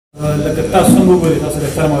لکه تاسو څنګه وګورئ تاسو د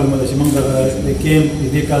اختر معلومه ده چې موږ د کیم د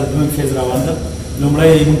دې کال دویم فیز روان ده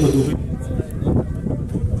لومړی موږ په دوبۍ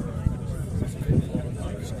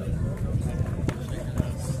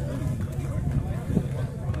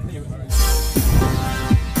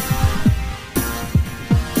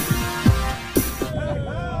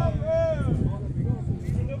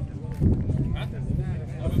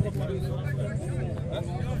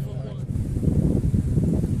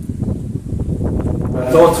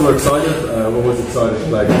Thoughts were excited. Always excited to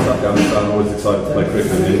play against Afghanistan. Always excited to play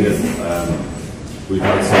cricket in India. We've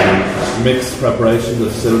had some mixed preparation. The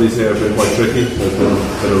facilities here have been quite tricky. There's been a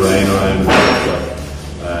bit of rain around and stuff.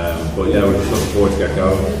 But yeah, we're just looking forward to get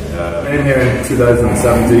going. Came here in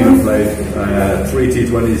 2017 and played 3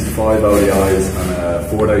 T20s, 5 ODIs and a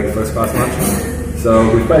 4-day first class match. So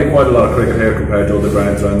we've played quite a lot of cricket here compared to other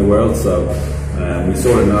grounds around the world. So we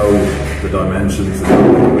sort of know the dimensions and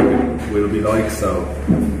what we'll be like. So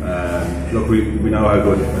look, we know how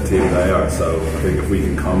good a team they are. So I think if we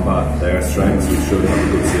can combat their strengths, we should have a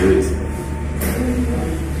good series.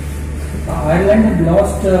 Ireland had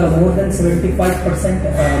lost more than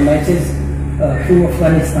 75% matches to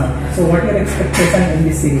Afghanistan. So what are your expectations in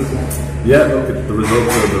this series? Yeah, look, the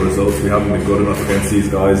results are the results. We haven't been good enough against these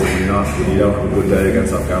guys, and when you don't have a good day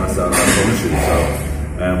against Afghanistan, that's punish you. So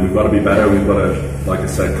we've got to be better. We've got to, like I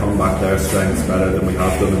said, combat their strengths better than we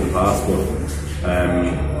have done in the past. But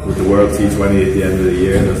with the World T20 at the end of the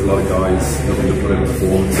year, there's a lot of guys looking to put in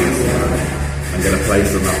performances and get a place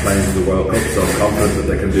on that plane for the World Cup. So I'm confident that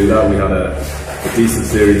they can do that. We had a decent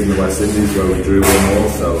series in the West Indies where we drew 1-1.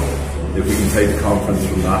 So if we can take the confidence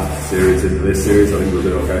from that series into this series, I think we'll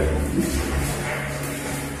do okay.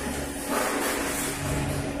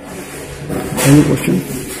 Any question?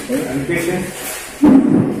 Any question?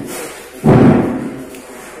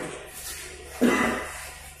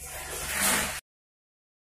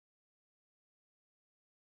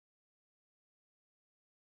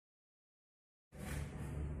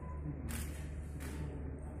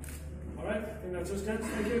 All right, I think that's just it.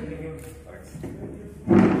 Thank you. Thanks.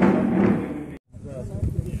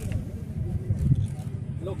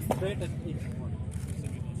 Look straight at each one.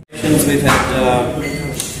 We've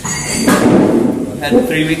had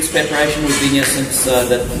 3 weeks preparation. We've been here since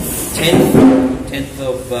the 10th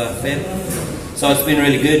of Feb. So it's been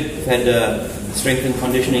really good. We've had strength and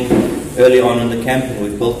conditioning early on in the camp, and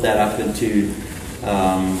we've built that up into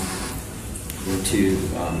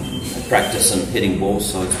practice and hitting balls.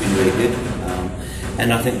 So it's been really good.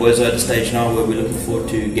 And I think we're at a stage now where we're looking forward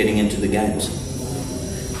to getting into the games.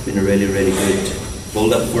 It's been a really, really good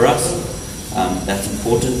build-up for us. That's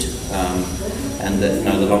important. And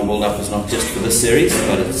the long build-up is not just for this series,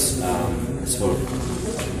 but it's for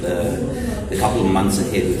the couple of months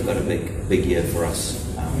ahead. We've got a big year for us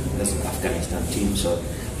as an Afghanistan team, so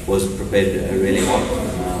was prepared really hard,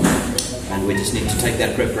 and we just need to take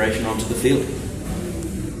that preparation onto the field.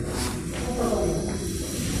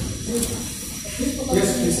 Yes,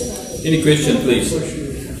 please. Any question, please?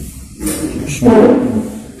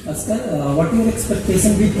 Askar, what is your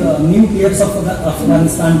expectation with new players of the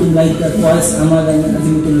Afghanistan team like Twice, Ahmad and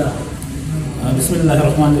Azimutullah?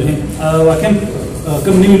 Bismillahirrahmanirrahim. وكم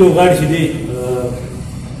كم نيلو غار شدي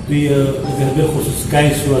بالخصوص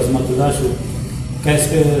كايس وازمات الله شو كايس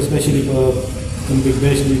especially كم big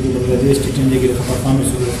bash league بنغلاديش T20 के खबर format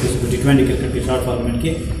से especially T20 cricket के short format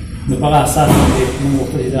के नपाला आसार में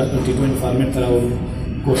वक्त इधर T20 फॉर्मेट तरह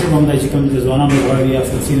कोशिश हम दाइश कम जज़वाना में बढ़ गया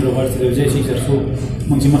फंसी ने रोगार से वजह से चरसो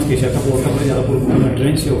मुझे मत के शक और कपड़े जगह पर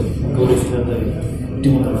ट्रेन से हो गौरव से ज़्यादा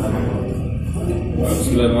टीम उतना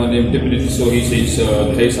My name definitely so he says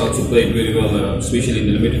Thais also played very well, especially in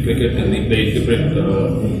the limited cricket, and they played different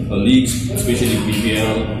leagues, especially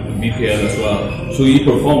BPL as well. So he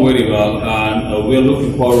performed very well, and we are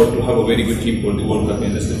looking forward to have a very good team for the World Cup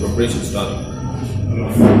and as the preparation starts.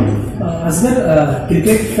 Asgar,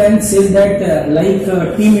 cricket fans say that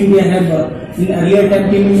Team India have in earlier time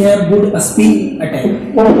Team India have good spin attack.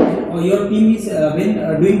 Your team is when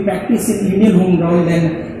doing practice in Indian home ground, then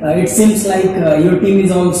it seems like your team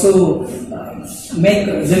is also make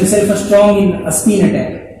themselves strong in a spin attack.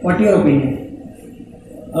 What is your opinion?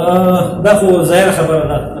 دا خو ظاهره خبره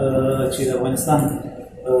ده چې د افغانستان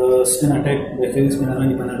سپین اټیک بهترین سپینران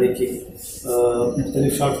په نړۍ کې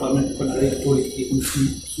مختلف شارټ فارمټ په نړۍ کې ټول کې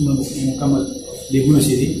کوم مکمل لیګونه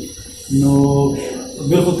شي دي نو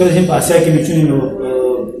بالکل کله چې په اسیا کې میچونه نو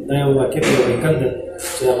دا یو واقعیت یو حقیقت ده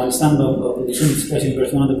چې افغانستان د پوزیشن سپیشل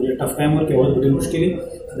بیټسمن د ډېر ټف ټایم ورکوي او ډېر مشکل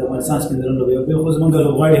د افغانستان سپینران به خو زمونږ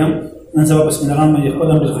لوبغاړي هم نن سبا په سپینران باندې خپل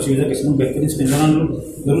هم ډېر خوشي ده چې موږ بهترین سپینران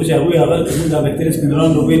ضرور چې هغوی هغه زموږ د بهترین سپینران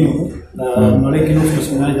لوبوي نو نړۍ کې نور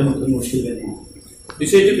سپینران زموږ مشکل دی You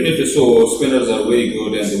say definitely so. Spinners are very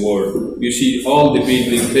good in the world. You see, all the big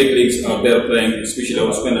leagues are there playing, especially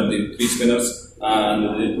our spinner, the 3 spinners.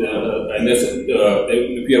 And if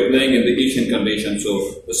we are playing in the Asian condition, so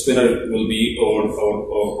the spinner will be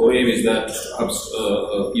our aim is that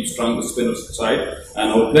to keep strong the spinner's side. And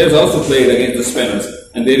our players also played against the spinners,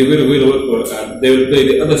 and they will play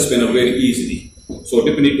the other spinner very easily. So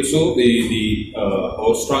definitely so,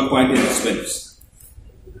 our strong point is the spinners.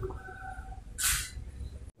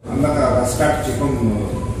 Maka start cukup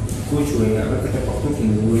coach wala kita waktu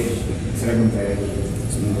kini seragam saya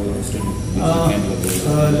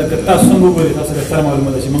لکه تاسو څنګه وګورئ تاسو ته ښه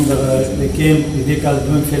معلومه ده چې موږ د ګیم د دې کال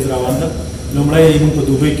دویم فیز روان ده. لومړی موږ په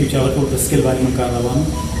دوبۍ کې چې هغه ټول په سکیل باندې موږ کار روان وو.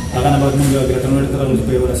 هغه نه بعد موږ ګریټر نویډا ته راغلو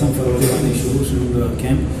په 18 فروری باندې شروع شو موږ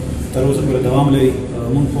کیمپ. تر اوسه پورې دوام لري.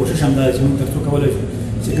 موږ کوشش هم دا چې موږ تر څو کولی شو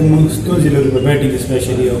چې کوم موږ ستونزې لرو په بیټینګ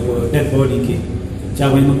اسپیشلي او په ډیډ باډي کې چې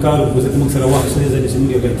هغه موږ کار وکړو. ځکه موږ سره وخت څه دی چې موږ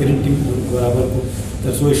یو بهترین ټیم برابر کړو.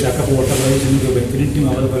 تر څو یې شاکه په ورته وایي چې موږ یو بهترین ټیم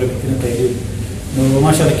هغه لپاره بهترین تیاری نو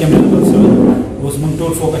ماشاءالله کیمپ اوس موږ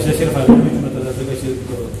ټول فوکس یې صرف هغه میچونه ته ده ځکه چې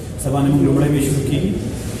سبا نه موږ لومړی میچ شروع کېږي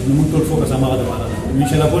نو موږ ټول فوکس هماغه دپاره ده.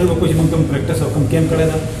 انشاءالله کوشش به کوو چې موږ کوم پریکټس او کوم کیمپ کړی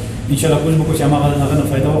ده انشاءالله کوشش به کوو چې هغه نه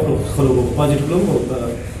فایده واخلو، خلکو به پازیټیو کړو او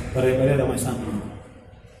بریا د افغانستان